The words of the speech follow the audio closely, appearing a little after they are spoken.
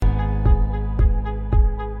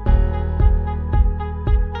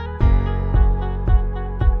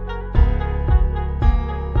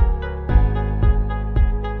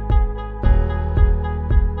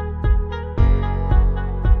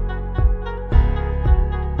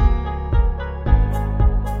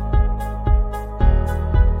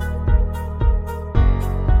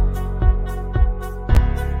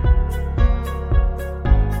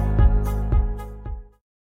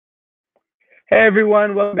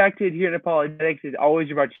everyone, welcome back to Adherent Apologetics. As always,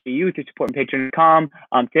 you're about to see you to support Patreon.com.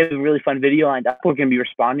 Today is a really fun video lined up. We're going to be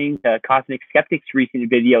responding to Cosmic Skeptic's recent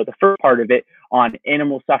video, the first part of it on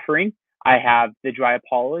animal suffering. I have the dry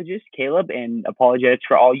apologist, Caleb, and Apologetics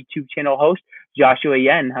for All YouTube channel host, Joshua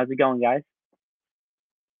Yen. How's it going, guys?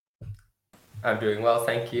 I'm doing well,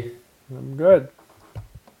 thank you. I'm good.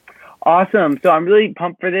 Awesome. So I'm really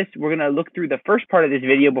pumped for this. We're going to look through the first part of this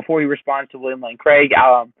video before we respond to William Lane Craig.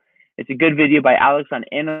 It's a good video by Alex on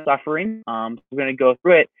animal suffering. We're going to go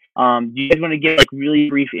through it. Do you guys want to give really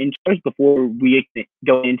brief intros before we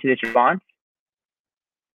go into this response?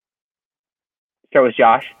 Start with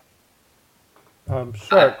Josh.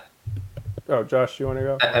 Sure. Oh, Josh, you want to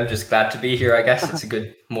go? I'm just glad to be here, I guess. It's a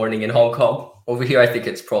good morning in Hong Kong. Over here, I think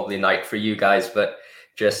it's probably night for you guys, but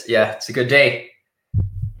just, yeah, it's a good day.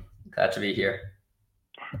 Glad to be here.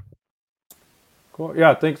 Cool.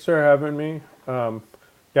 Yeah, thanks for having me.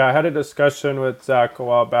 Yeah, I had a discussion with Zach a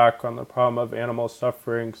while back on the problem of animal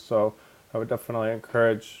suffering, so I would definitely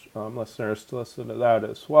encourage listeners to listen to that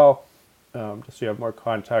as well, just so you have more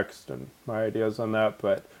context and my ideas on that.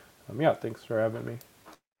 But yeah, thanks for having me.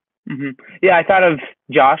 Yeah, I thought of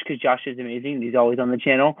Josh because Josh is amazing. He's always on the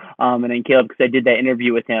channel. And then Caleb because I did that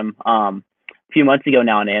interview with him a few months ago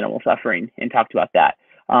now on animal suffering and talked about that.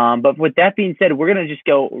 But with that being said, we're going to just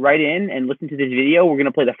go right in and listen to this video. We're going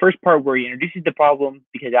to play the first part where he introduces the problem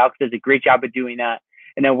because Alex does a great job of doing that.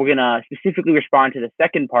 And then we're going to specifically respond to the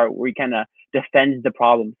second part where he kind of defends the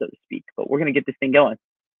problem, so to speak. But we're going to get this thing going.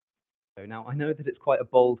 Now, I know that it's quite a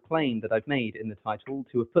bold claim that I've made in the title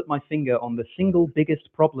to have put my finger on the single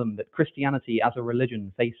biggest problem that Christianity as a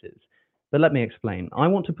religion faces. But let me explain. I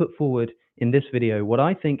want to put forward in this video what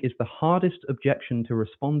I think is the hardest objection to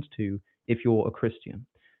respond to if you're a Christian.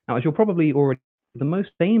 Now, as you're probably already, the most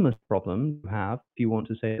famous problem you have, if you want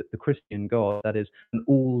to say that the Christian God, that is an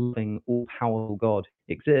all-loving, all-powerful God,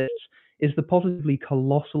 exists, is the positively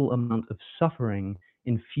colossal amount of suffering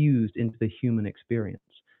infused into the human experience.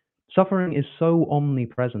 Suffering is so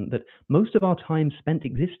omnipresent that most of our time spent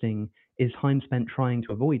existing is time spent trying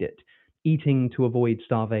to avoid it. Eating to avoid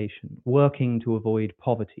starvation, working to avoid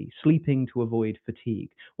poverty, sleeping to avoid fatigue,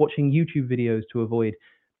 watching YouTube videos to avoid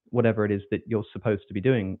whatever it is that you're supposed to be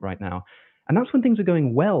doing right now. And that's when things are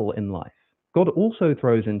going well in life. God also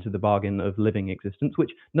throws into the bargain of living existence,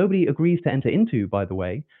 which nobody agrees to enter into, by the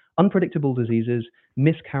way, unpredictable diseases,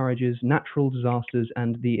 miscarriages, natural disasters,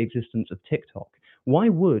 and the existence of TikTok. Why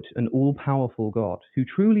would an all-powerful God who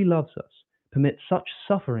truly loves us permit such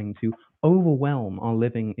suffering to overwhelm our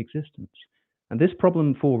living existence? And this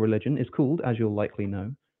problem for religion is called, as you'll likely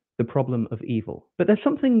know, the problem of evil. But there's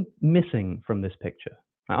something missing from this picture.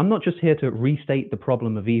 I'm not just here to restate the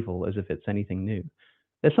problem of evil as if it's anything new.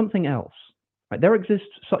 There's something else. There exists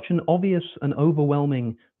such an obvious and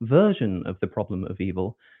overwhelming version of the problem of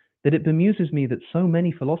evil that it bemuses me that so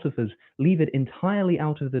many philosophers leave it entirely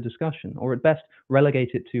out of the discussion, or at best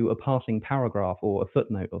relegate it to a passing paragraph or a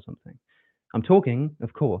footnote or something. I'm talking,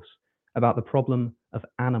 of course, about the problem of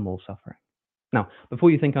animal suffering. Now,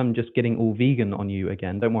 before you think I'm just getting all vegan on you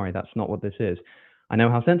again, don't worry, that's not what this is. I know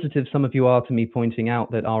how sensitive some of you are to me pointing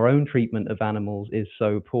out that our own treatment of animals is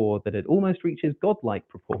so poor that it almost reaches godlike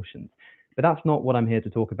proportions. But that's not what I'm here to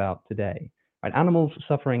talk about today. Animals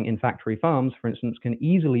suffering in factory farms, for instance, can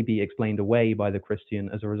easily be explained away by the Christian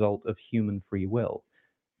as a result of human free will.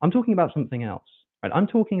 I'm talking about something else. I'm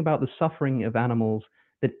talking about the suffering of animals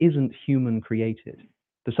that isn't human created.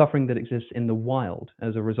 The suffering that exists in the wild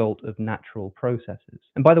as a result of natural processes.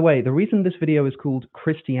 And by the way, the reason this video is called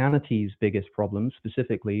Christianity's biggest problem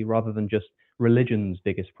specifically, rather than just religion's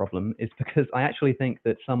biggest problem, is because I actually think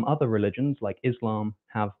that some other religions, like Islam,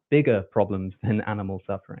 have bigger problems than animal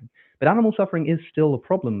suffering. But animal suffering is still a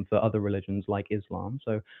problem for other religions like Islam.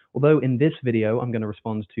 So although in this video I'm going to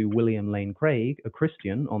respond to William Lane Craig, a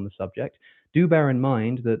Christian, on the subject, do bear in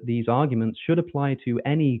mind that these arguments should apply to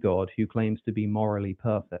any God who claims to be morally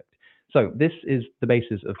perfect. So this is the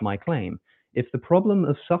basis of my claim. If the problem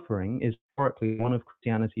of suffering is historically one of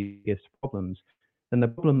Christianity's biggest problems, then the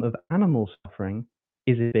problem of animal suffering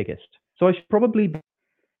is its biggest. So I should probably...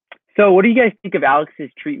 So what do you guys think of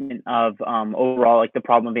Alex's treatment of overall like the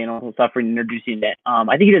problem of animal suffering, introducing it?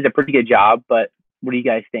 I think he does a pretty good job, but what do you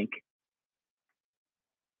guys think?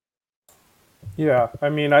 Yeah, I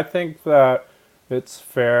mean, I think that it's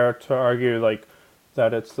fair to argue like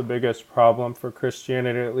that it's the biggest problem for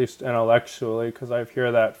Christianity, at least intellectually, because I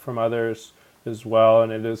hear that from others as well,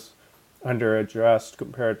 and it is underaddressed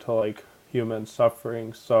compared to like human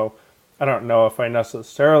suffering. So I don't know if I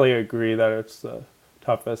necessarily agree that it's the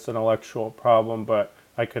toughest intellectual problem, but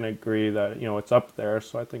I can agree that, you know, it's up there,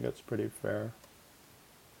 so I think it's pretty fair.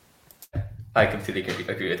 I completely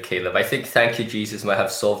agree with Caleb. I think "Thank you, Jesus" might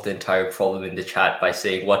have solved the entire problem in the chat by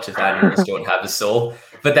saying, "What if animals don't have a soul?"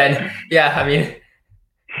 But then, yeah, I mean,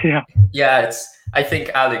 Yeah. yeah, I think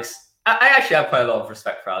Alex. I actually have quite a lot of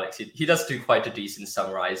respect for Alex. He does do quite a decent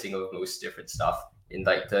summarizing of most different stuff in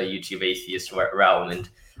like the YouTube atheist realm, and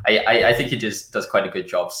I think he just does quite a good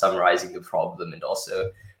job summarizing the problem and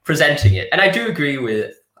also presenting it. And I do agree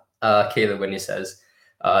with Caleb when he says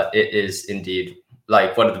it is indeed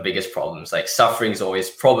like one of the biggest problems. Like suffering is always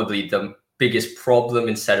probably the biggest problem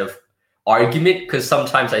instead of argument, because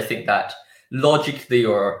sometimes I think that logically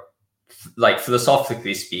or like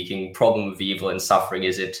philosophically speaking, problem of evil and suffering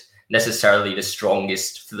isn't necessarily the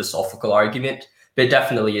strongest philosophical argument, but it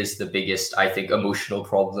definitely is the biggest, I think, emotional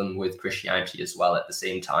problem with Christianity as well at the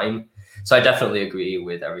same time. So I definitely agree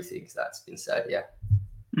with everything that's been said. Yeah.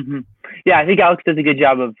 Mm-hmm. Yeah, I think Alex does a good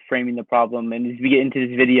job of framing the problem, and as we get into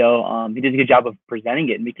this video, he does a good job of presenting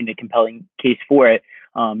it and making a compelling case for it.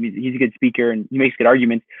 He's a good speaker and he makes good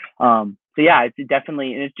arguments. So yeah, it's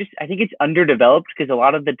definitely, and it's just, I think it's underdeveloped because a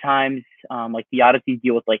lot of the times, like the Odysseys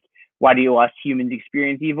deal with like, why do us humans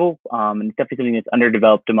experience evil? And it's definitely something that's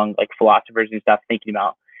underdeveloped among like philosophers and stuff thinking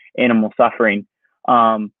about animal suffering.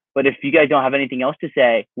 But if you guys don't have anything else to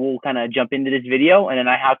say, we'll kind of jump into this video. And then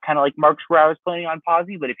I have kind of like marks where I was planning on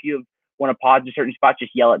pausing. But if you want to pause a certain spot,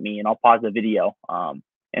 just yell at me and I'll pause the video.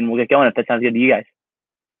 And we'll get going if that sounds good to you guys.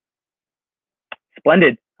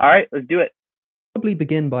 Splendid. All right, let's do it. Probably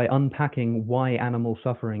begin by unpacking why animal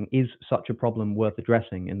suffering is such a problem worth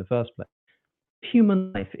addressing in the first place.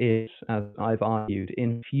 Human life is, as I've argued,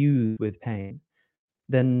 infused with pain.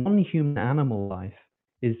 Then non-human animal life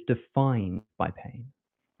is defined by pain.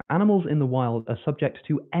 Animals in the wild are subject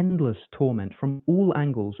to endless torment from all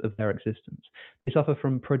angles of their existence. They suffer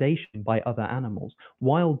from predation by other animals.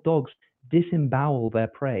 Wild dogs disembowel their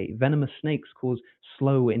prey. Venomous snakes cause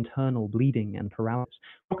slow internal bleeding and paralysis.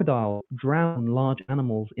 Crocodiles drown large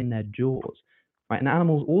animals in their jaws. Right? And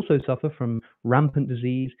animals also suffer from rampant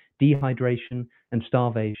disease, dehydration, and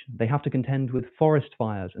starvation. They have to contend with forest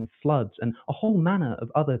fires and floods and a whole manner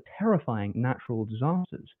of other terrifying natural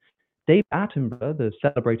disasters. Dave Attenborough, the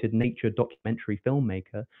celebrated nature documentary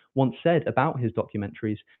filmmaker, once said about his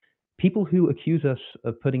documentaries, "People who accuse us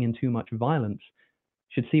of putting in too much violence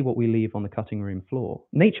should see what we leave on the cutting room floor."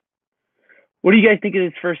 Nature. What do you guys think of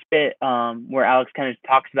this first bit where Alex kind of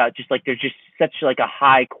talks about just like there's just such like a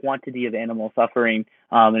high quantity of animal suffering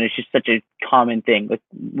and it's just such a common thing? Like,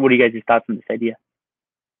 what are you guys' thoughts on this idea?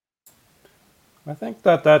 I think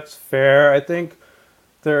that that's fair. I think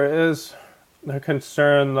there is a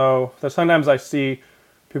concern, though, that sometimes I see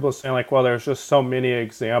people saying, like, well, there's just so many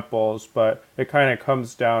examples, but it kind of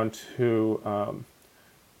comes down to,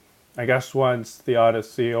 I guess, one's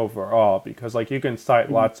theodicy overall, because, like, you can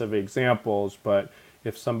cite lots of examples, but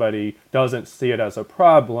if somebody doesn't see it as a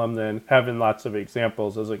problem, then having lots of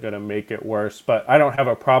examples isn't going to make it worse. But I don't have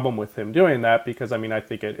a problem with him doing that because, I mean, I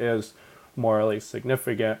think it is morally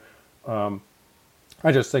significant.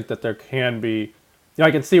 I just think that there can be, I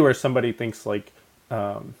can see where somebody thinks like,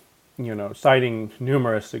 citing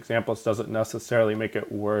numerous examples doesn't necessarily make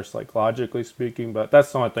it worse, like logically speaking, but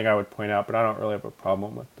that's the only thing I would point out, but I don't really have a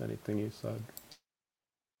problem with anything he said.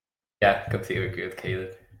 Yeah, completely agree with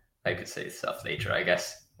Caleb. I could say stuff later, I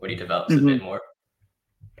guess, when he develops a bit more.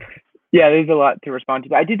 Yeah, there's a lot to respond to,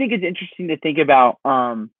 but I do think it's interesting to think about,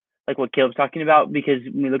 like what Caleb's talking about, because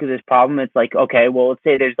when we look at this problem, it's like, okay, well, let's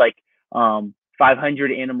say there's like,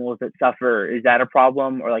 500 animals that suffer. Is that a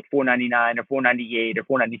problem? Or like 499 or 498 or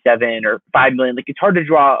 497 or 5 million? Like, it's hard to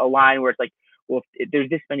draw a line where it's like, well, if there's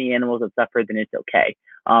this many animals that suffer, then it's okay.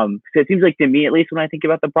 So it seems like to me, at least when I think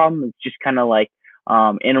about the problem, it's just kind of like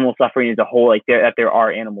animal suffering as a whole, like there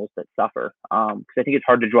are animals that suffer. Because I think it's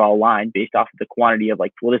hard to draw a line based off of the quantity of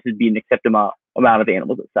like, well, this would be an acceptable amount of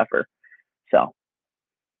animals that suffer. So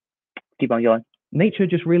keep on going. Nature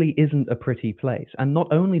just really isn't a pretty place. And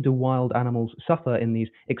not only do wild animals suffer in these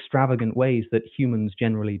extravagant ways that humans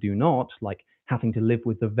generally do not, like having to live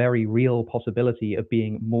with the very real possibility of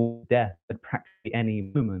being more death at practically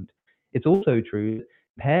any moment, it's also true that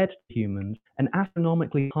compared to humans, an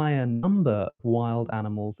astronomically higher number of wild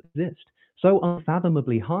animals exist. So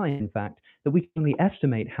unfathomably high, in fact, that we can only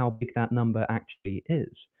estimate how big that number actually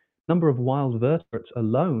is. Number of wild vertebrates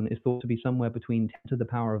alone is thought to be somewhere between 10 to the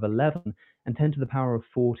power of 11 and 10 to the power of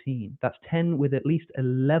 14. That's 10 with at least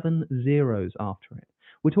 11 zeros after it.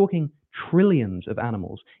 We're talking trillions of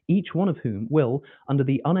animals, each one of whom will, under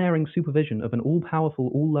the unerring supervision of an all-powerful,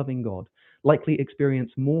 all-loving God, likely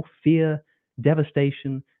experience more fear,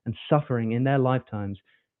 devastation, and suffering in their lifetimes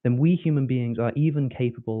than we human beings are even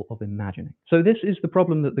capable of imagining. So this is the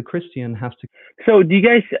problem that the Christian has to. So do you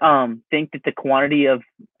guys think that the quantity of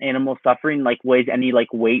animal suffering like weighs any like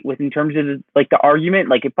weight with in terms of like the argument?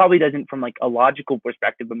 Like it probably doesn't from like a logical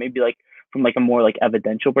perspective, but maybe like from like a more like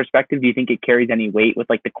evidential perspective. Do you think it carries any weight with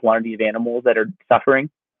like the quantity of animals that are suffering?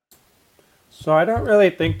 So I don't really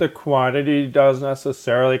think the quantity does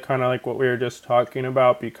necessarily, kind of like what we were just talking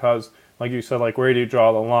about, because like you said, like where do you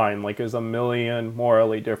draw the line? Like is 1,000,000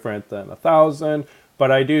 morally different than 1,000?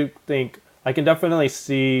 But I do think I can definitely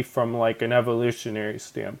see from like an evolutionary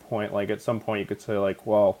standpoint, like at some point you could say like,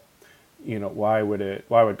 well, why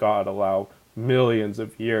would God allow millions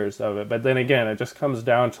of years of it? But then again, it just comes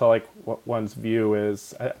down to like what one's view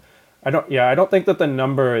is. I don't think that the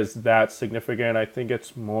number is that significant. I think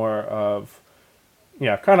it's more of,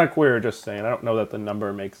 kind of like we were just saying. I don't know that the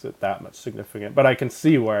number makes it that much significant, but I can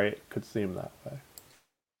see why it could seem that way.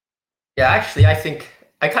 Yeah, actually, I think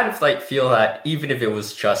I kind of like feel that even if it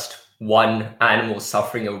was just one animal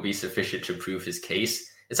suffering, it would be sufficient to prove his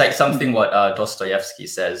case. It's like something what Dostoevsky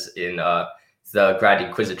says in the Grand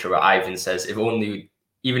Inquisitor, where Ivan says,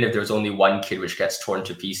 even if there's only one kid which gets torn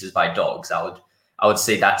to pieces by dogs, I would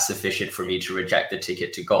say that's sufficient for me to reject the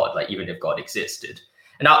ticket to God, like even if God existed.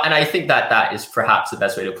 And I think that is perhaps the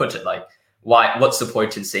best way to put it. Like, what's the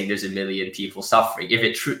point in saying there's 1,000,000 people suffering?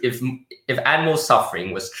 If animal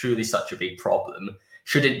suffering was truly such a big problem,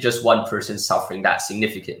 shouldn't just one person suffering that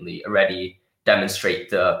significantly already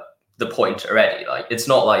demonstrate the point already? Like, it's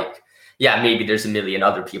not like, yeah, maybe there's 1,000,000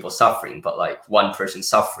 other people suffering, but like one person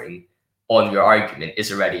suffering on your argument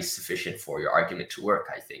is already sufficient for your argument to work,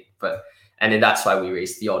 I think. And then that's why we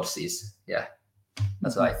raise theodicies. Yeah,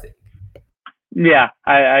 that's what I think. Yeah,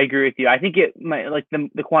 I agree with you. I think it might like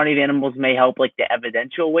the quantity of animals may help like the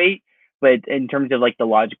evidential weight, but in terms of like the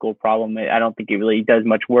logical problem, I don't think it really does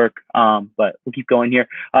much work. But we'll keep going here.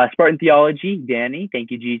 Spartan Theology, Danny,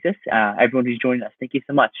 thank you, Jesus. Everyone who's joined us, thank you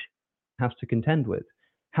so much. Has to contend with.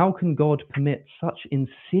 How can God permit such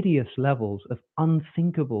insidious levels of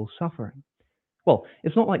unthinkable suffering? Well,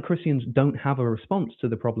 it's not like Christians don't have a response to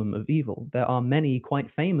the problem of evil. There are many quite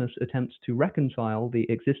famous attempts to reconcile the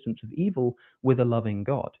existence of evil with a loving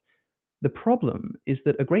God. The problem is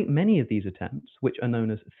that a great many of these attempts, which are known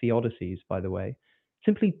as theodicies, by the way,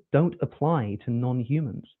 simply don't apply to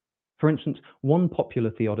non-humans. For instance, one popular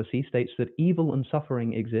theodicy states that evil and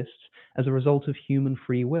suffering exists as a result of human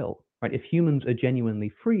free will. Right? If humans are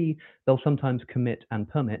genuinely free, they'll sometimes commit and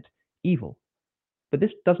permit evil. But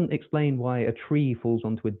this doesn't explain why a tree falls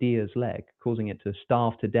onto a deer's leg, causing it to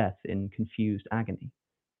starve to death in confused agony.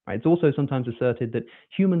 Right? It's also sometimes asserted that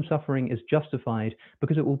human suffering is justified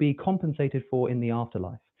because it will be compensated for in the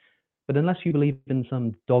afterlife. But unless you believe in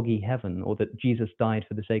some doggy heaven or that Jesus died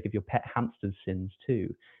for the sake of your pet hamster's sins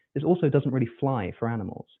too, this also doesn't really fly for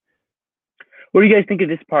animals. What do you guys think of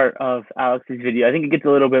this part of Alex's video? I think it gets a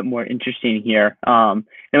little bit more interesting here.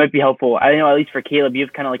 It might be helpful. I know at least for Caleb, you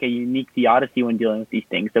have kind of like a unique theodicy when dealing with these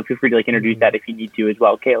things. So feel free to like introduce that if you need to as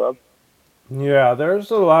well, Caleb. Yeah,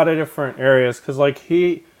 there's a lot of different areas because like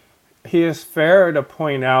he is fair to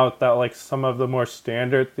point out that like some of the more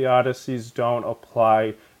standard theodicies don't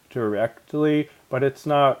apply directly, but it's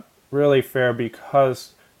not really fair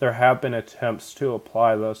because there have been attempts to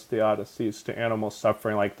apply those theodicies to animal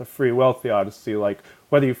suffering, like the free will theodicy. Like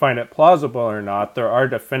whether you find it plausible or not, there are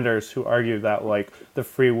defenders who argue that like the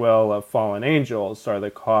free will of fallen angels are the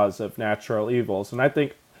cause of natural evils. And I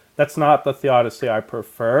think that's not the theodicy I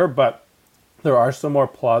prefer, but there are some more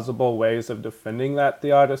plausible ways of defending that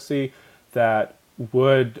theodicy that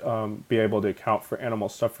would be able to account for animal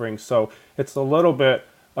suffering. So it's a little bit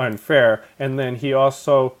unfair. And then he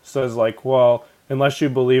also says like, well, unless you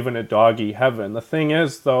believe in a doggy heaven. The thing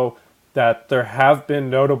is, though, that there have been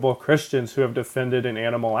notable Christians who have defended an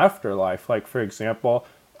animal afterlife. Like, for example,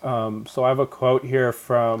 so I have a quote here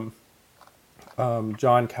from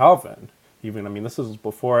John Calvin. This is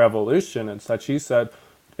before evolution and such. He said,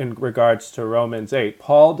 in regards to Romans 8,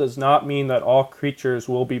 Paul does not mean that all creatures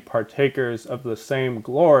will be partakers of the same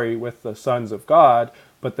glory with the sons of God,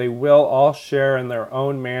 but they will all share in their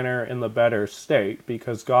own manner in the better state,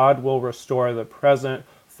 because God will restore the present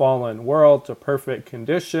fallen world to perfect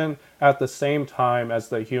condition at the same time as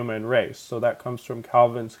the human race. So that comes from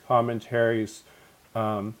Calvin's commentaries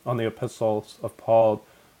on the epistles of Paul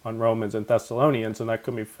on Romans and Thessalonians, and that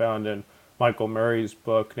can be found in Michael Murray's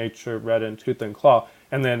book, Nature Red in Tooth and Claw.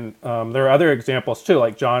 And then there are other examples too,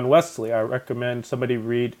 like John Wesley. I recommend somebody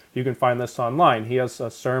read, you can find this online. He has a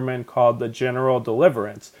sermon called The General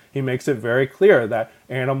Deliverance. He makes it very clear that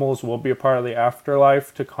animals will be a part of the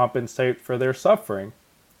afterlife to compensate for their suffering.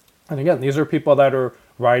 And again, these are people that are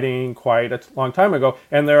writing quite a long time ago.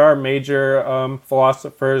 And there are major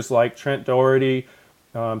philosophers like Trent Doherty,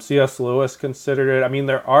 C.S. Lewis considered it. I mean,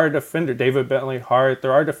 there are defenders, David Bentley Hart,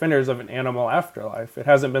 there are defenders of an animal afterlife. It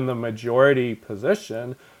hasn't been the majority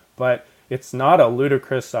position, but it's not a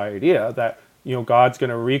ludicrous idea that, you know, God's going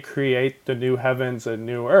to recreate the new heavens and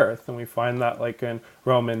new earth. And we find that like in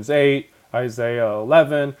Romans 8, Isaiah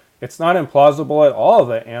 11. It's not implausible at all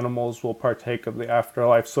that animals will partake of the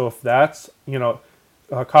afterlife. So if that's, you know,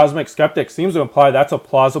 Cosmic Skeptic seems to imply that's a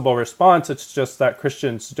plausible response. It's just that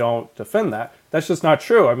Christians don't defend that. That's just not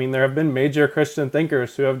true. I mean, there have been major Christian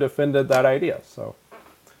thinkers who have defended that idea. So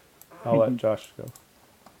I'll let Josh go.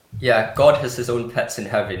 Yeah, God has his own pets in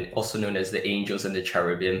heaven, also known as the angels and the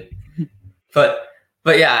cherubim. But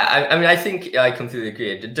yeah, I mean, I think I completely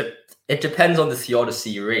agree. It depends on the theodicy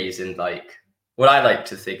you raise. And like, what I like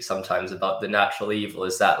to think sometimes about the natural evil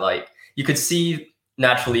is that like, you could see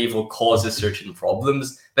natural evil causes certain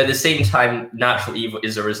problems, but at the same time, natural evil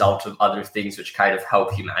is a result of other things which kind of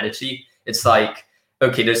help humanity. It's like,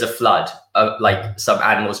 okay, there's a flood, like some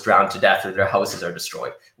animals drown to death or their houses are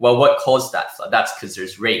destroyed. Well, what caused that flood? That's because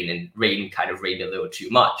there's rain, and rain kind of rained a little too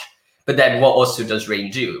much. But then what also does rain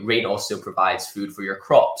do? Rain also provides food for your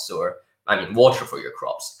crops, or water for your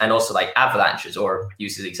crops. And also like avalanches, or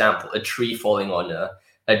use as an example, a tree falling on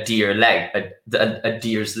a deer's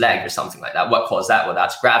leg or something like that. What caused that? Well,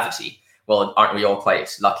 that's gravity. Well, aren't we all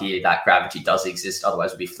quite lucky that gravity does exist?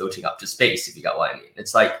 Otherwise we'd be floating up to space, if you get what I mean.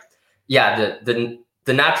 It's like, yeah,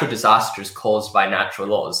 the natural disasters caused by natural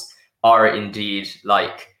laws are indeed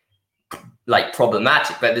like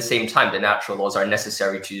problematic, but at the same time, the natural laws are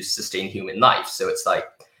necessary to sustain human life. So it's like,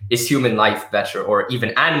 is human life better, or even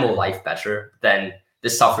animal life better than the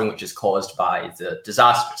suffering which is caused by the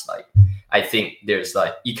disasters? Like, I think there's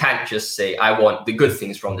like, you can't just say, I want the good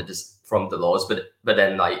things from the laws, but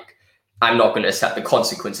then like, I'm not going to accept the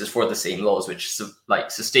consequences for the same laws which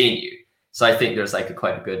sustain you. So I think there's like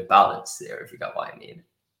quite a good balance there, if you got what I mean.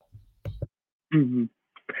 Mm-hmm.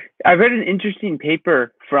 I read an interesting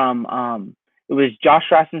paper from it was Josh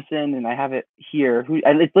Rasmussen, and I have it here.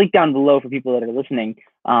 And it's linked down below for people that are listening.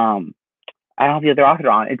 I don't have the other author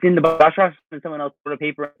on. It's in the Josh Rasmussen. Someone else wrote a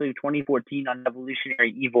paper in 2014 on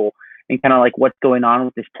evolutionary evil and kind of like what's going on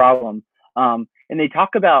with this problem. And they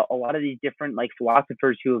talk about a lot of these different like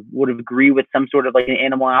philosophers who would agree with some sort of like an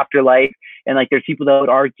animal afterlife. And like there's people that would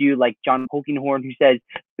argue, like John Polkinghorne, who says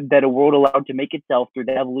that a world allowed to make itself through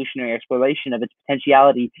the evolutionary exploration of its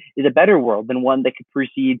potentiality is a better world than one that could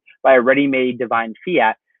proceed by a ready-made divine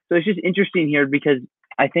fiat. So it's just interesting here because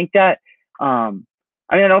I think that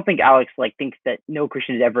I don't think Alex like thinks that no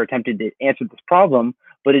Christian has ever attempted to answer this problem,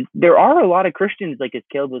 but there are a lot of Christians, like as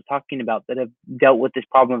Caleb was talking about, that have dealt with this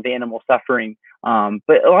problem of animal suffering.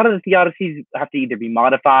 But a lot of the theodicies have to either be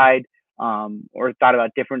modified or thought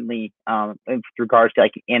about differently with regards to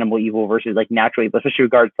like animal evil versus like natural evil, especially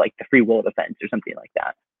regards to like the free will defense or something like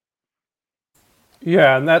that.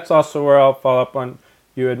 Yeah, and that's also where I'll follow up on.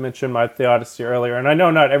 You had mentioned my theodicy earlier, and I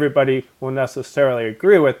know not everybody will necessarily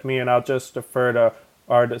agree with me, and I'll just defer to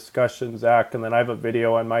our discussion, Zach, and then I have a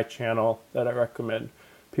video on my channel that I recommend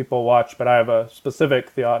people watch, but I have a specific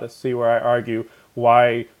theodicy where I argue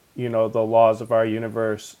why, the laws of our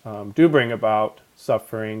universe do bring about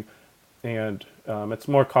suffering, and it's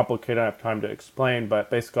more complicated. I don't have time to explain, but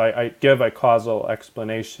basically I give a causal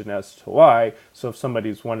explanation as to why. So if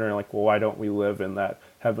somebody's wondering like, well, why don't we live in that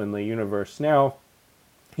heavenly universe now?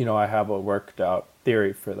 I have a worked out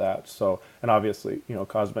theory for that. So, and obviously,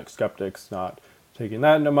 Cosmic Skeptic's not taking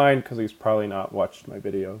that into mind because he's probably not watched my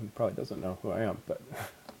video. He probably doesn't know who I am, but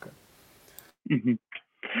okay. Mm-hmm.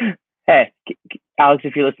 Hey, Alex,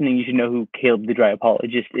 if you're listening, you should know who Caleb the Dry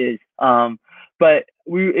Apologist is. But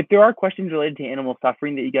if there are questions related to animal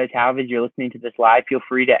suffering that you guys have as you're listening to this live, feel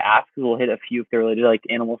free to ask. We'll hit a few if they're related to like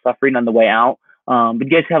animal suffering on the way out. But you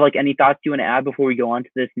guys have like any thoughts you want to add before we go on to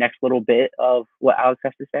this next little bit of what Alex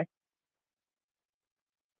has to say?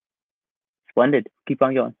 Splendid. Keep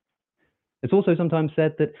on going. It's also sometimes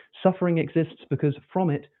said that suffering exists because from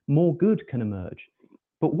it more good can emerge.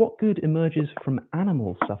 But what good emerges from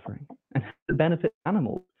animal suffering? And how does it benefit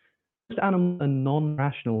animals? Most animals are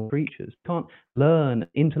non-rational creatures, can't learn,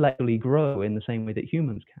 intellectually grow in the same way that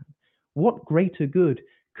humans can. What greater good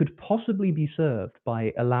could possibly be served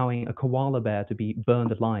by allowing a koala bear to be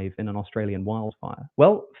burned alive in an Australian wildfire?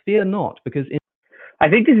 Well, fear not, because I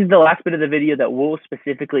think this is the last bit of the video that we'll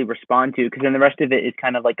specifically respond to, because then the rest of it is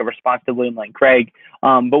kind of like a response to William Lane Craig.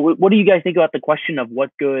 But what do you guys think about the question of what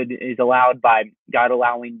good is allowed by God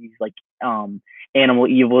allowing these like animal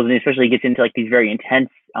evils, and especially gets into like these very intense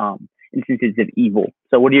instances of evil?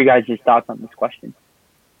 So what are your guys' thoughts on this question?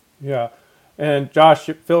 Yeah, And Josh,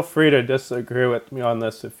 feel free to disagree with me on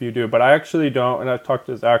this if you do, but I actually don't, and I've talked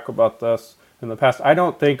to Zach about this in the past, I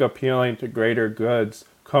don't think appealing to greater goods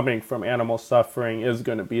coming from animal suffering is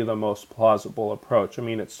going to be the most plausible approach. I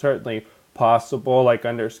mean, it's certainly possible, like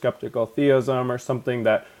under skeptical theism or something,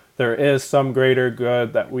 that there is some greater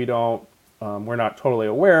good that we're not totally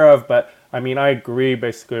aware of. But I mean, I agree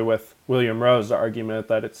basically with William Rowe's argument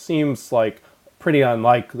that it seems like pretty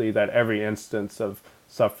unlikely that every instance of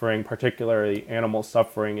suffering, particularly animal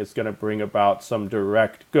suffering, is going to bring about some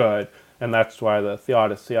direct good. And that's why the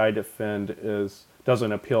theodicy I defend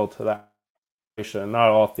doesn't appeal to that. Not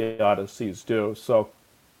all theodicies do. So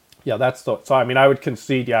yeah, so I mean, I would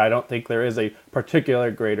concede, yeah, I don't think there is a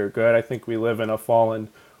particular greater good. I think we live in a fallen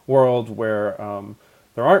world where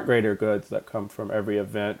there aren't greater goods that come from every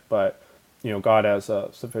event, but God has a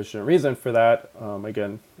sufficient reason for that.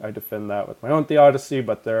 Again, I defend that with my own theodicy,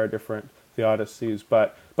 but there are different theodicies.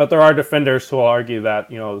 But there are defenders who will argue that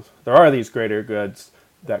there are these greater goods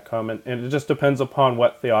that come, and it just depends upon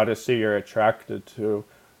what theodicy you're attracted to.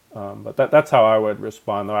 But that's how I would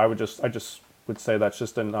respond, though. I just would say that's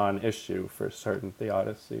just a non-issue for certain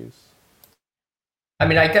theodicies. I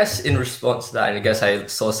mean, I guess in response to that, and I guess I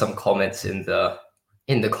saw some comments in the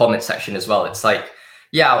comment section as well. It's like,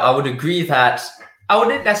 yeah, I would agree that I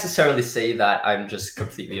wouldn't necessarily say that I'm just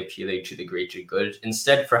completely appealing to the greater good.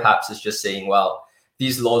 Instead, perhaps it's just saying, well,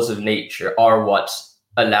 these laws of nature are what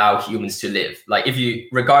allow humans to live. Like,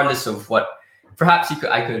 regardless of what, perhaps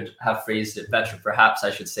I could have phrased it better. Perhaps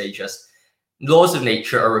I should say just laws of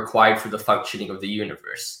nature are required for the functioning of the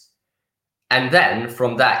universe. And then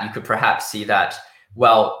from that, you could perhaps see that,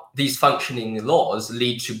 well, these functioning laws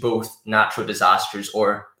lead to both natural disasters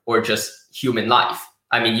or just human life.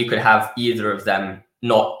 I mean, you could have either of them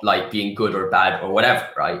not like being good or bad or whatever,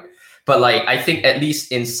 right? But like, I think at least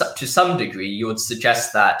to some degree, you would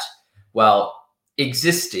suggest that, well,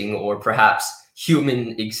 existing or perhaps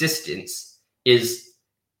human existence is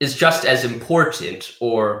just as important,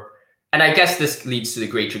 and I guess this leads to the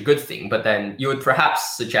greater good thing, but then you would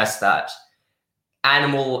perhaps suggest that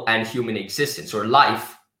animal and human existence or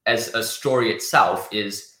life as a story itself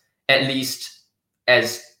is at least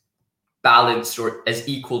as balanced or as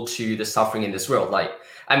equal to the suffering in this world. Like,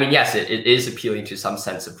 I mean, yes, it is appealing to some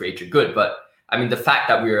sense of greater good, but I mean, the fact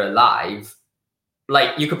that we're alive,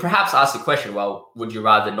 like, you could perhaps ask the question, well, would you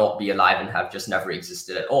rather not be alive and have just never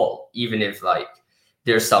existed at all, even if like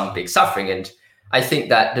there's some big suffering? And I think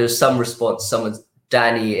that there's some response.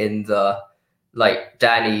 Danny in the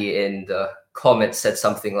comments said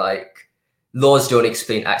something like, laws don't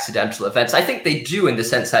explain accidental events. I think they do, in the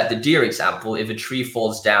sense that the deer example, if a tree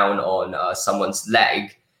falls down on someone's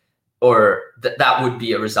leg, or that would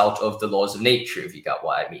be a result of the laws of nature, if you get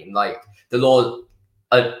what I mean. Like, the law,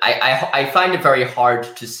 I find it very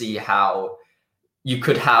hard to see how you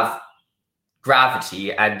could have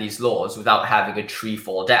gravity and these laws without having a tree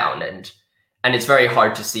fall down, and it's very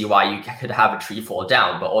hard to see why you could have a tree fall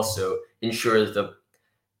down but also ensure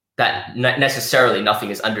that necessarily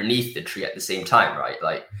nothing is underneath the tree at the same time, right?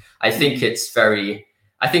 Like, I think it's very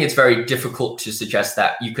difficult to suggest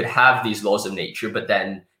that you could have these laws of nature but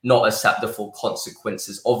then not accept the full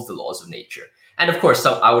consequences of the laws of nature. And of course,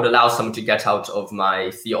 I would allow someone to get out of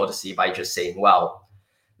my theodicy by just saying, well,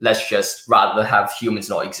 let's just rather have humans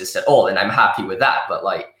not exist at all, and I'm happy with that. But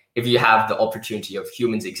like, if you have the opportunity of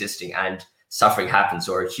humans existing and suffering happens,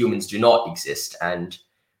 or humans do not exist and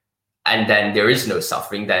then there is no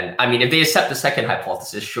suffering, then, I mean, if they accept the second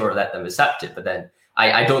hypothesis, sure, let them accept it. But then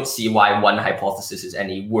I don't see why one hypothesis is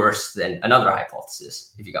any worse than another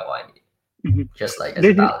hypothesis, if you got what I mean. Mm-hmm. Just like as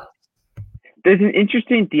a balance. There's an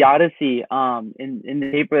interesting theodicy in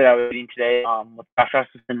the paper that I was reading today with Josh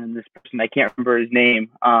Rasmussen and this person. I can't remember his name.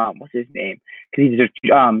 What's his name? Because he's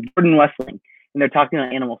Jordan Wessling, and they're talking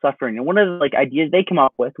about animal suffering. And one of the like ideas they come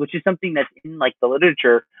up with, which is something that's in like the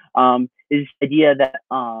literature, is the idea that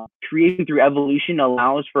creation through evolution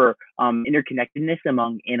allows for interconnectedness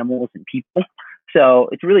among animals and people. So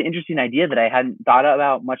it's a really interesting idea that I hadn't thought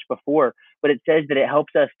about much before. But it says that it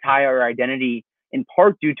helps us tie our identity in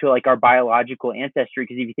part due to like our biological ancestry.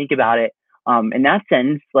 Because if you think about it, in that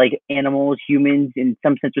sense, like animals, humans, in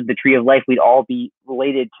some sense with the tree of life, we'd all be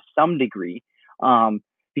related to some degree.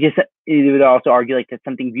 Because it would also argue like that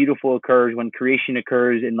something beautiful occurs when creation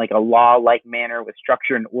occurs in like a law-like manner with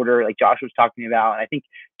structure and order, like Josh was talking about. And I think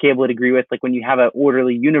Caleb would agree with, like, when you have an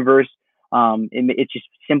orderly universe, it's just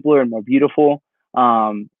simpler and more beautiful.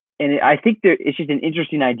 And I think it's just an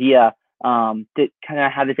interesting idea that kind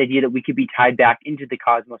of have this idea that we could be tied back into the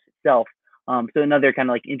cosmos itself. So another kind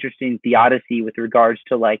of like interesting theodicy with regards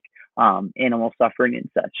to like animal suffering and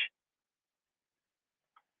such.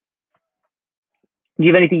 Do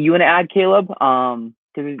you have anything you want to add, Caleb?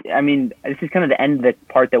 Because I mean, this is kind of the end of the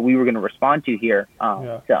part that we were going to respond to here.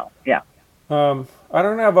 Yeah. So yeah. I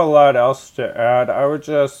don't have a lot else to add. I would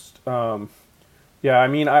just, yeah, I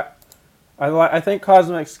mean, I think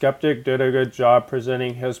Cosmic Skeptic did a good job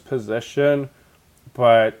presenting his position,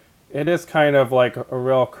 but it is kind of like a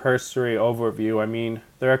real cursory overview. I mean,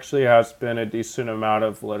 there actually has been a decent amount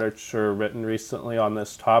of literature written recently on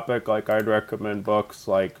this topic. Like, I'd recommend books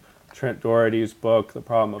like Trent Doherty's book, The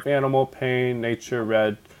Problem of Animal Pain, Nature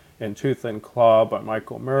Red in Tooth and Claw by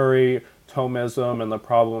Michael Murray, Thomism and the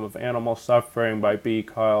Problem of Animal Suffering by B.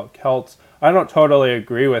 Kyle Keltz. I don't totally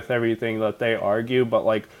agree with everything that they argue, but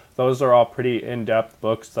like those are all pretty in-depth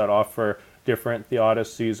books that offer different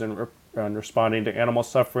theodicies and responding to animal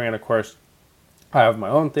suffering. And of course, I have my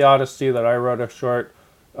own theodicy that I wrote a short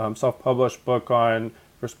self-published book on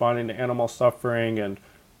responding to animal suffering, and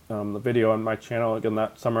the video on my channel again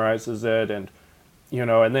that summarizes it. And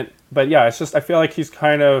and then, but yeah, it's just I feel like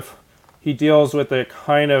he deals with it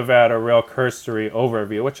kind of at a real cursory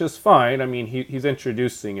overview, which is fine. I mean, he's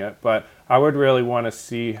introducing it, but I would really want to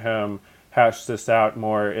see him hash this out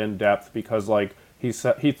more in depth, because like he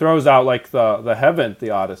throws out like the heaven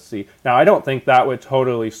theodicy. Now, I don't think that would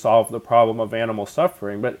totally solve the problem of animal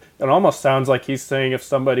suffering, but it almost sounds like he's saying if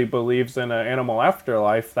somebody believes in an animal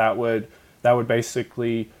afterlife, that would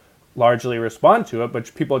basically largely respond to it,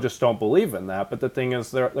 but people just don't believe in that. But the thing is,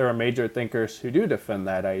 there are major thinkers who do defend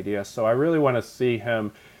that idea, so I really want to see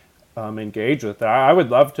him engage with that. I would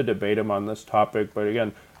love to debate him on this topic, but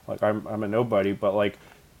again, like I'm a nobody, but like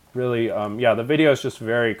really, yeah, the video is just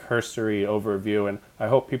very cursory overview, and I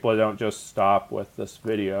hope people don't just stop with this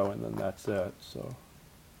video and then that's it. So,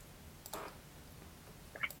 Do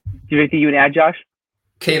you have anything you want to add, Josh?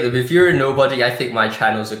 Caleb, if you're a nobody, I think my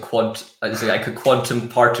channel is like a quantum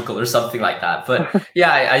particle or something like that. But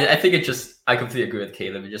yeah, I think I completely agree with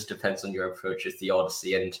Caleb. It just depends on your approach with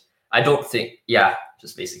theodicy. And I don't think, yeah,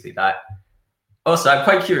 just basically that. Also, I'm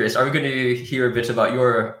quite curious, are we going to hear a bit about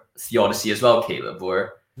your theodicy as well, Caleb?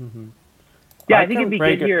 Or Yeah, I think it'd be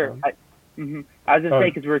good here. I was going to say,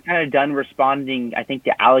 because we're kind of done responding, I think,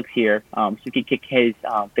 to Alex here. So we could kick his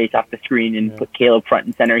face off the screen and put Caleb front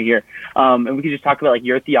and center here. And we could just talk about like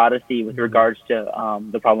your theodicy with regards to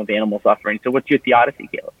the problem of animal suffering. So what's your theodicy,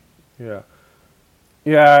 Caleb?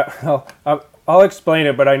 Yeah, I'll explain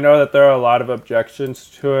it, but I know that there are a lot of objections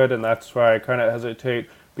to it, and that's why I kind of hesitate,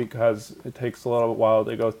 because it takes a little while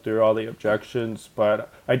to go through all the objections. But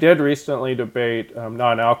I did recently debate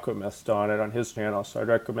Non-Alchemist on it on his channel, so I'd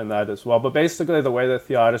recommend that as well. But basically the way that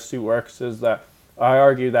theodicy works is that I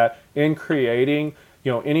argue that in creating,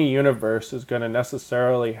 any universe is going to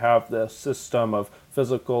necessarily have this system of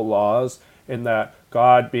physical laws, in that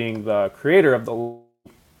God, being the creator of the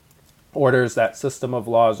orders that system of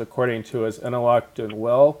laws according to his intellect and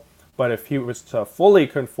will. But if he was to fully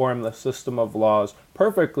conform the system of laws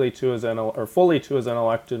perfectly to his fully to his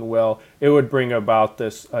intellect and will, it would bring about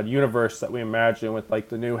this universe that we imagine with like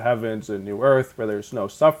the new heavens and new earth, where there's no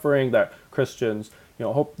suffering, that Christians,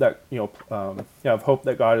 hope that have hope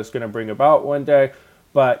that God is going to bring about one day.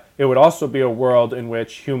 But it would also be a world in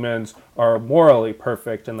which humans are morally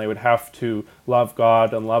perfect, and they would have to love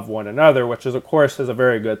God and love one another, which is, of course, is a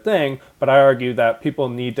very good thing. But I argue that people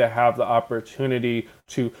need to have the opportunity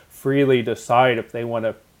to freely decide if they want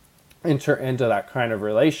to enter into that kind of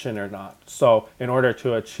relation or not. So in order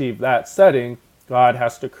to achieve that setting, God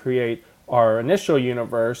has to create our initial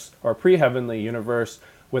universe, our pre-heavenly universe,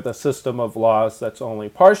 with a system of laws that's only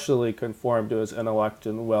partially conformed to his intellect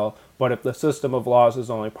and will. But if the system of laws is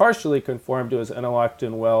only partially conformed to his intellect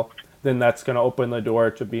and will, then that's going to open the door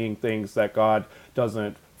to being things that God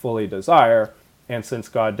doesn't fully desire. And since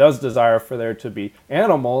God does desire for there to be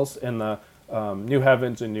animals in the new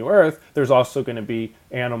heavens and new earth, there's also going to be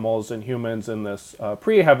animals and humans in this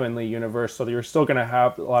pre-heavenly universe. So you're still going to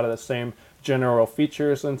have a lot of the same general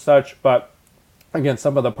features and such, but again,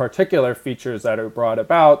 some of the particular features that are brought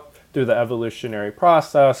about through the evolutionary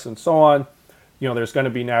process and so on, there's going to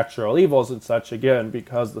be natural evils and such, again,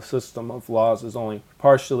 because the system of laws is only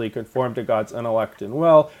partially conformed to God's intellect and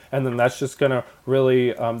will. And then that's just going to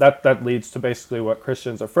really, that leads to basically what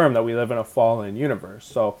Christians affirm, that we live in a fallen universe.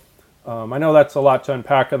 So I know that's a lot to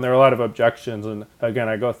unpack, and there are a lot of objections. And again,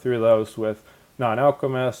 I go through those with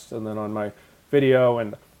Non-Alchemist and then on my video,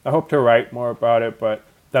 and I hope to write more about it, but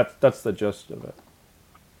that's the gist of it.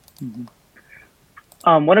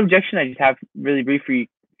 One objection I just have really brief for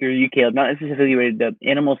you, Caleb, not necessarily related to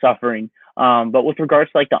animal suffering, but with regards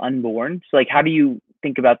to like the unborn. So like, how do you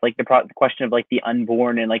think about like the question of like the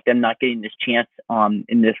unborn and like them not getting this chance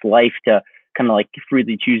in this life to kind of like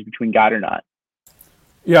freely choose between God or not?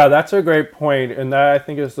 Yeah, that's a great point, and that I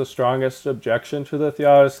think is the strongest objection to the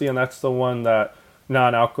theodicy, and that's the one that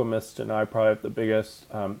non-alchemists and I probably have the biggest,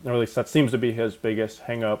 or at least that seems to be his biggest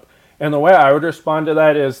hang-up. And the way I would respond to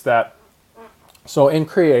that is that, so in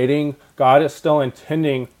creating, God is still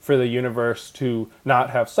intending for the universe to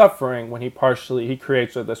not have suffering when he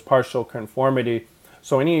creates with this partial conformity.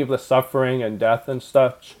 So any of the suffering and death and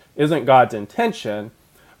stuff isn't God's intention,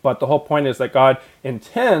 but the whole point is that God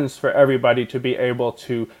intends for everybody to be able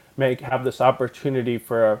to have this opportunity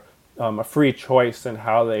for a free choice in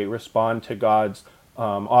how they respond to God's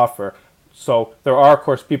offer. So there are, of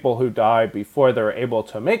course, people who die before they're able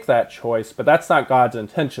to make that choice, but that's not God's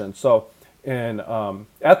intention. So in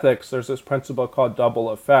ethics, there's this principle called double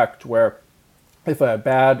effect, where if a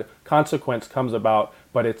bad consequence comes about,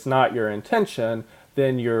 but it's not your intention,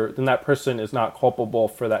 then that person is not culpable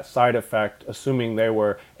for that side effect, assuming they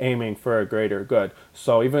were aiming for a greater good.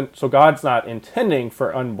 So God's not intending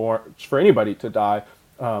for anybody to die,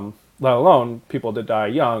 let alone people to die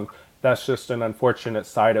young. That's just an unfortunate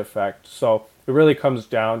side effect. So it really comes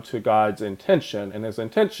down to God's intention, and his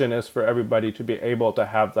intention is for everybody to be able to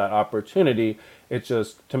have that opportunity. It's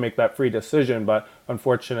just to make that free decision, but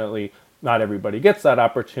unfortunately not everybody gets that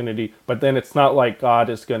opportunity. But then it's not like God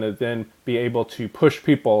is going to then be able to push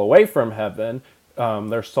people away from heaven.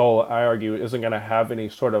 Their soul, I argue, isn't going to have any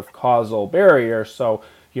sort of causal barrier. So,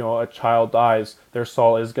 a child dies, their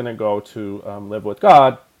soul is going to go to live with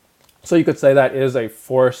God. So you could say that is a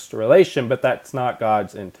forced relation, but that's not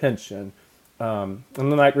God's intention. And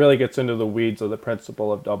then that really gets into the weeds of the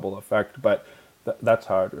principle of double effect, but that's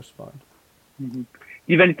how I'd respond. Mm-hmm.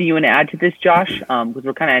 Do you have anything you want to add to this, Josh? Because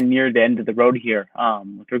we're kind of near the end of the road here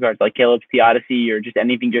with regards to like Caleb's theodicy, or just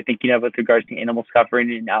anything you're thinking of with regards to animal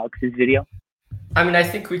suffering in Alex's video? I mean, I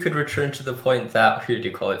think we could return to the point that, what do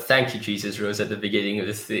you call it? Thank you, Jesus, rose at the beginning of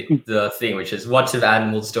the thing, which is, what if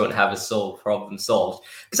animals don't have a soul? Problem solved.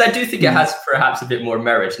 Because I do think it has perhaps a bit more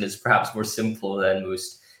merit, and is perhaps more simple than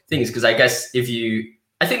most things. Because I guess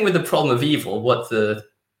I think with the problem of evil, what the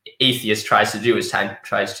atheist tries to do is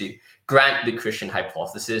tries to grant the Christian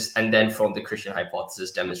hypothesis, and then from the Christian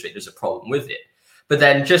hypothesis demonstrate there's a problem with it. But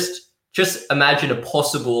then just imagine a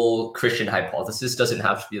possible Christian hypothesis. Doesn't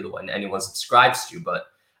have to be the one anyone subscribes to, but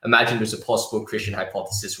imagine there's a possible Christian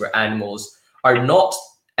hypothesis where animals are not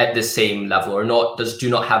at the same level, or do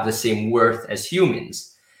not have the same worth as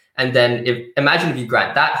humans. And then imagine if you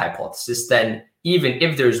grant that hypothesis, then even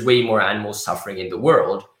if there's way more animals suffering in the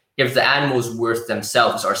world, if the animals' worth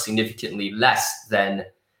themselves are significantly less than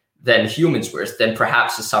humans' worth, then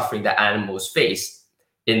perhaps the suffering that animals face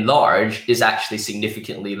in large is actually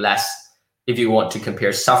significantly less, if you want to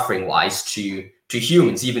compare suffering wise to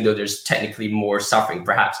humans, even though there's technically more suffering.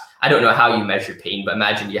 Perhaps, I don't know how you measure pain, but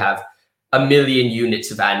imagine you have 1 million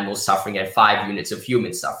units of animals suffering and 5 units of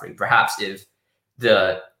humans suffering. Perhaps if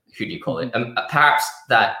perhaps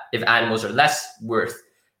that if animals are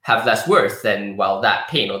have less worth, then, well, that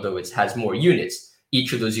pain, although it has more units,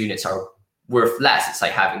 each of those units are worth less. It's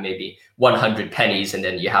like having maybe 100 pennies, and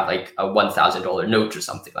then you have like a $1,000 note or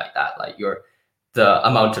something like that. Like the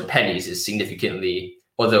amount of pennies is significantly,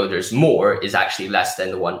 although there's more, is actually less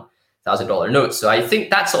than the $1,000 note. So I think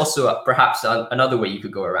that's also perhaps another way you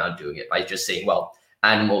could go around doing it, by just saying, well,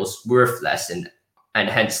 animals worth less, and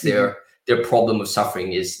hence their problem of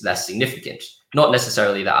suffering is less significant. Not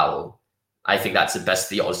necessarily the owl. I think that's the best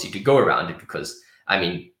theology to go around it, because, I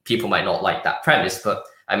mean, people might not like that premise, but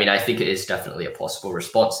I mean, I think it is definitely a possible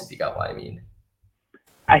response, if you get what I mean.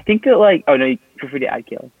 I think that, like, oh no, you feel free to add,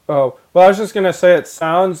 Caleb. Oh, well, I was just going to say, it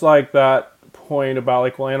sounds like that point about,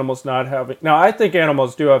 like, well, animals not having... Now, I think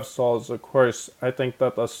animals do have souls, of course. I think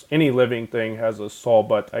that any living thing has a soul,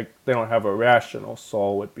 but they don't have a rational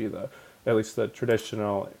soul, would be at least the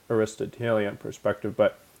traditional Aristotelian perspective.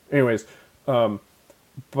 But anyways,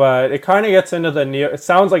 but it kind of gets into it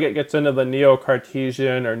sounds like it gets into the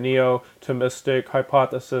neo-Cartesian or neo-Thomistic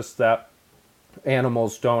hypothesis that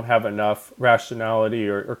animals don't have enough rationality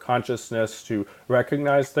or consciousness to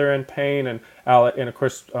recognize they're in pain. And of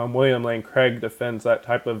course, William Lane Craig defends that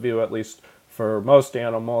type of view, at least for most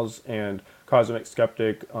animals, and Cosmic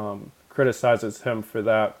Skeptic criticizes him for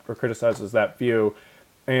that, or criticizes that view.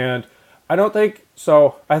 And I don't think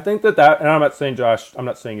so. I think that, and I'm not saying, Josh, I'm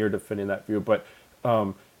not saying you're defending that view, but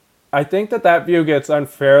I think that view gets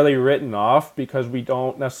unfairly written off, because we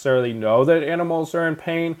don't necessarily know that animals are in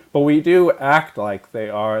pain, but we do act like they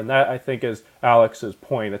are. And that, I think, is Alex's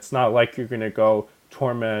point. It's not like you're going to go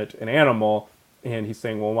torment an animal, and he's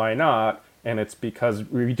saying, well, why not? And it's because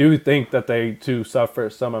we do think that they do suffer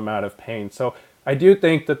some amount of pain. So I do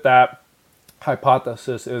think that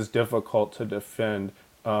hypothesis is difficult to defend.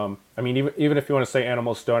 I mean, even if you want to say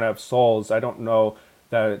animals don't have souls, I don't know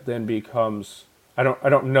that it then becomes. I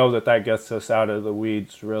don't know that that gets us out of the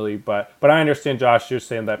weeds really, but I understand, Josh, you're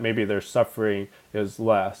saying that maybe their suffering is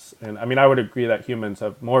less, and I mean I would agree that humans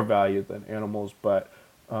have more value than animals, but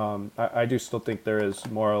I do still think there is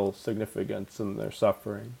moral significance in their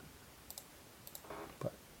suffering.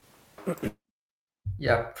 But.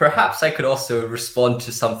 Yeah, perhaps I could also respond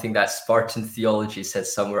to something that Spartan Theology said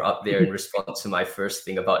somewhere up there in response to my first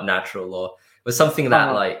thing about natural law. It was something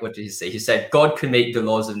that, like, what did he say? He said God could make the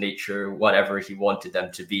laws of nature whatever he wanted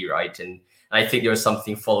them to be, right? And I think there was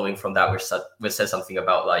something following from that which says something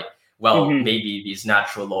about, like, well, maybe these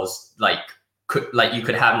natural laws, like you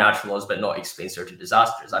could have natural laws but not explain certain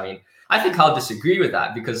disasters. I mean, I think I'll disagree with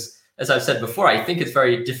that because, as I've said before, I think it's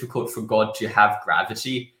very difficult for God to have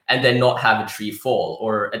gravity and then not have a tree fall,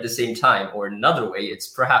 or at the same time, or another way, it's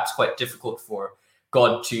perhaps quite difficult for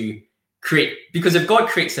God to create, because if God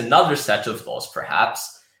creates another set of laws,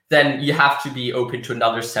 perhaps, then you have to be open to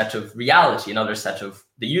another set of reality, another set of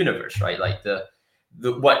the universe, right? Like the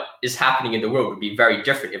what is happening in the world would be very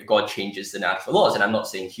different if God changes the natural laws. And I'm not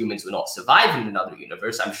saying humans will not survive in another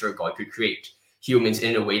universe. I'm sure God could create humans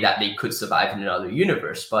in a way that they could survive in another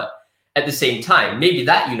universe, but at the same time, maybe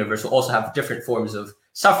that universe will also have different forms of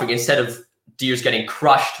suffering. Instead of deers getting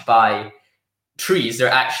crushed by trees, they're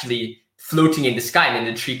actually floating in the sky, and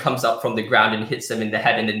then the tree comes up from the ground and hits them in the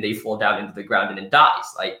head, and then they fall down into the ground and then dies.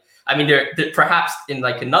 Like, I mean, there perhaps in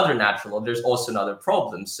like another natural law, there's also another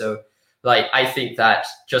problem. So, like, I think that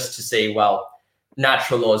just to say, well,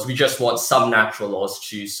 natural laws, we just want some natural laws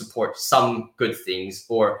to support some good things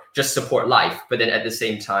or just support life, but then at the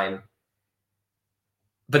same time,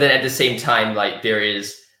 like, there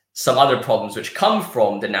is some other problems which come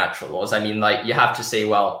from the natural laws. I mean, like, you have to say,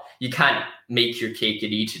 well, you can't make your cake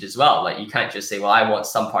and eat it as well. Like, you can't just say, well, I want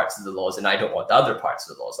some parts of the laws and I don't want the other parts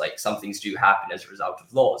of the laws. Like, some things do happen as a result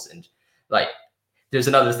of laws. And, like, there's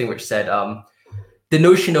another thing which said, the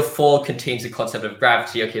notion of fall contains the concept of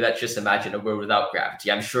gravity. Okay, let's just imagine a world without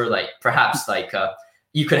gravity. I'm sure, like, perhaps, like,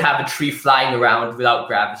 you could have a tree flying around without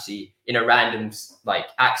gravity in a random, like,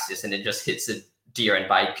 axis, and it just hits a deer, and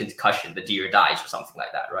by concussion the deer dies or something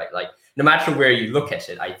like that, right? Like, no matter where you look at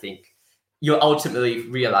it, I think you'll ultimately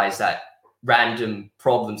realize that random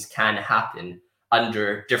problems can happen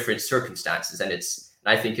under different circumstances, and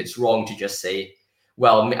I think it's wrong to just say,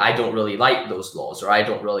 well, I don't really like those laws, or I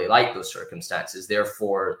don't really like those circumstances,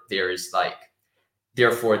 therefore there is like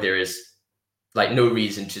no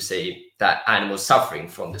reason to say that animals suffering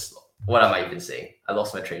from this law. What am I even saying? I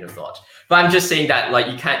lost my train of thought. But I'm just saying that, like,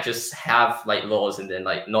 you can't just have, like, laws and then,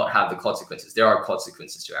 like, not have the consequences. There are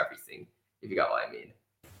consequences to everything, if you got what I mean.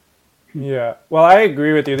 Yeah. Well, I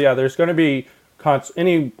agree with you. Yeah, there's going to be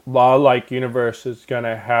any law-like universe is going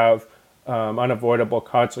to have unavoidable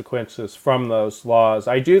consequences from those laws.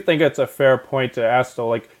 I do think it's a fair point to ask, though,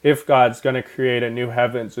 like, if God's going to create a new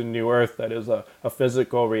heavens and new earth that is a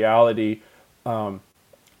physical reality,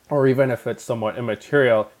 or even if it's somewhat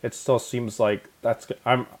immaterial, it still seems like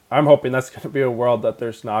I'm hoping that's going to be a world that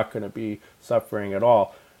there's not going to be suffering at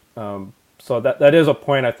all. So that is a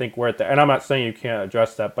point I think worth it. And I'm not saying you can't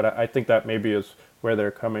address that, but I think that maybe is where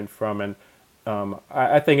they're coming from. And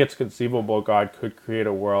I think it's conceivable God could create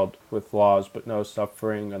a world with laws but no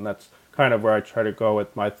suffering, and that's kind of where I try to go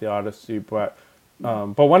with my theodicy. But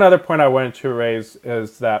one other point I wanted to raise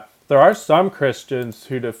is that there are some Christians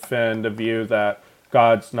who defend a view that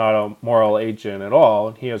God's not a moral agent at all,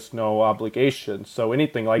 and he has no obligation. So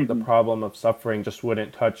anything like the problem of suffering just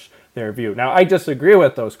wouldn't touch their view. Now, I disagree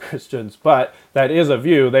with those Christians, but that is a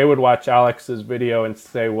view. They would watch Alex's video and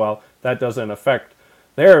say, well, that doesn't affect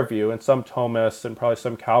their view. And some Thomists and probably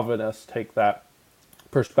some Calvinists take that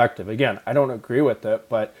perspective. Again, I don't agree with it,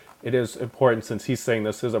 but it is important, since he's saying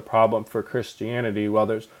this is a problem for Christianity. Well,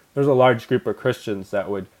 there's a large group of Christians that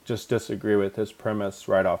would just disagree with his premise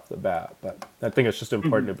right off the bat. But I think it's just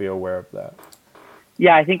important to be aware of that.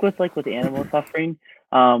 Yeah, I think with animal suffering,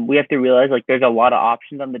 we have to realize, like, there's a lot of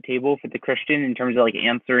options on the table for the Christian in terms of, like,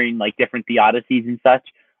 answering, like, different theodicies and such.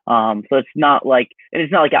 So it's not like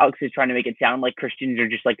Alex is trying to make it sound like Christians are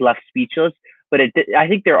just, like, left speechless. But I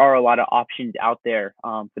think there are a lot of options out there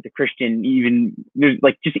for the Christian. Even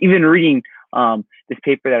reading this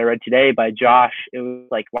paper that I read today by Josh, it was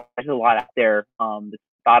like, wow, there's a lot out there that's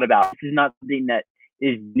thought about. This is not something that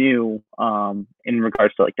is new in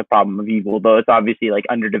regards to, like, the problem of evil, though it's obviously, like,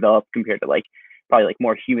 underdeveloped compared to, like, probably, like,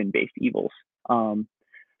 more human-based evils. So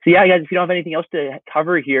yeah, guys, if you don't have anything else to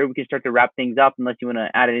cover here, we can start to wrap things up, unless you want to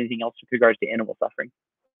add anything else with regards to animal suffering.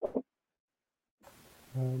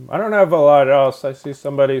 I don't have a lot else. I see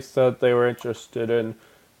somebody said they were interested in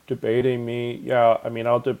debating me, yeah, I mean,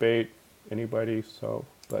 I'll debate anybody. So,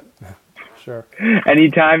 but sure.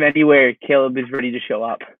 Anytime, anywhere, Caleb is ready to show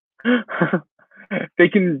up. They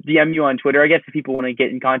can DM you on Twitter, I guess, if people want to get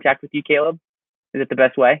in contact with you, Caleb. Is it the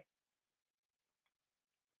best way?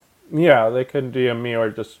 Yeah, they can DM me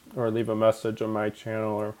or leave a message on my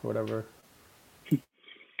channel or whatever.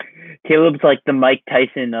 Caleb's like the Mike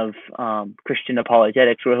Tyson of Christian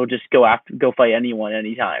apologetics, where he'll just go fight anyone,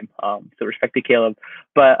 anytime. So respect to Caleb.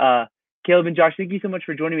 But Caleb and Josh, thank you so much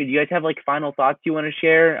for joining me. Do you guys have like final thoughts you want to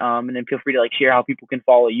share? And then feel free to like share how people can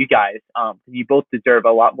follow you guys. You both deserve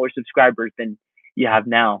a lot more subscribers than you have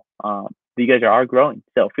now. You guys are growing,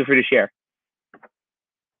 so feel free to share.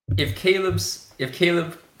 If Caleb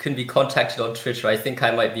can be contacted on Twitter, I think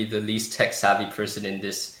I might be the least tech savvy person in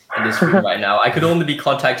this room right now. I could only be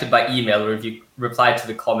contacted by email, or if you reply to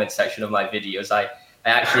the comment section of my videos. I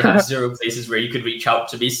actually have 0 places where you could reach out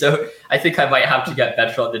to me, so I think I might have to get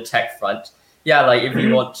better on the tech front. Yeah, like if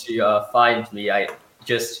you want to find me, I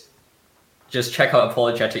just check out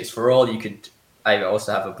Apologetics for All. I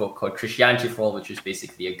also have a book called Christianity for All, which is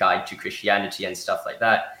basically a guide to Christianity and stuff like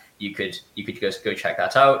that. You could just go check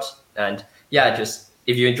that out. And yeah, just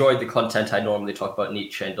if you enjoyed the content I normally talk about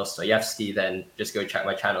Nietzsche and Dostoevsky, then just go check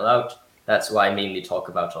my channel out. That's what I mainly talk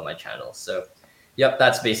about on my channel. So yep,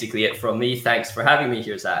 that's basically it from me. Thanks for having me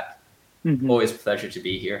here, Zach. Always a pleasure to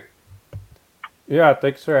be here. Yeah,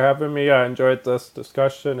 thanks for having me. I enjoyed this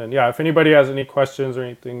discussion. And yeah, if anybody has any questions or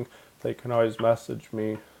anything, they can always message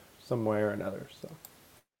me some way or another. So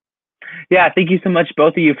yeah, thank you so much,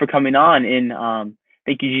 both of you, for coming on. And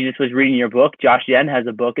thank you, Jesus, was reading your book. Josh Yen has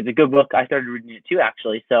a book. It's a good book. I started reading it too,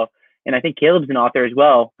 actually. So, and I think Caleb's an author as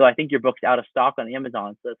well. So I think your book's out of stock on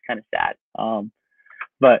Amazon. So it's kind of sad.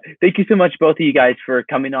 But thank you so much, both of you guys, for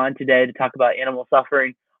coming on today to talk about animal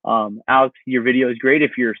suffering. Alex, your video is great.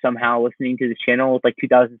 If you're somehow listening to this channel with like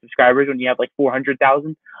 2,000 subscribers when you have like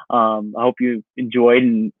 400,000, I hope you enjoyed,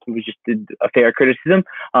 and it was just a fair criticism.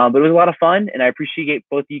 But it was a lot of fun, and I appreciate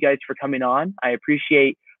both of you guys for coming on. I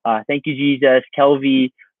appreciate Thank You Jesus,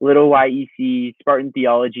 Kelvy, Little YEC, Spartan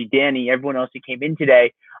Theology, Danny, everyone else who came in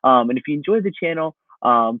today. And if you enjoyed the channel,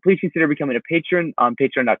 please consider becoming a patron on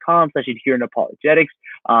patreon.com/adherentapologetics.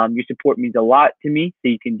 Your support means a lot to me, so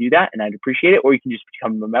you can do that, and I'd appreciate it. Or you can just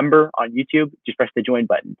become a member on YouTube. Just press the join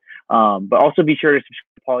button. But also be sure to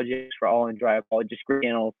subscribe to Apologetics for All and Dry Apologetics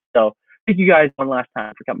channels. So thank you guys one last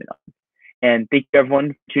time for coming on. And thank you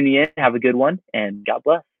everyone for tuning in. Have a good one, and God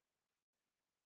bless.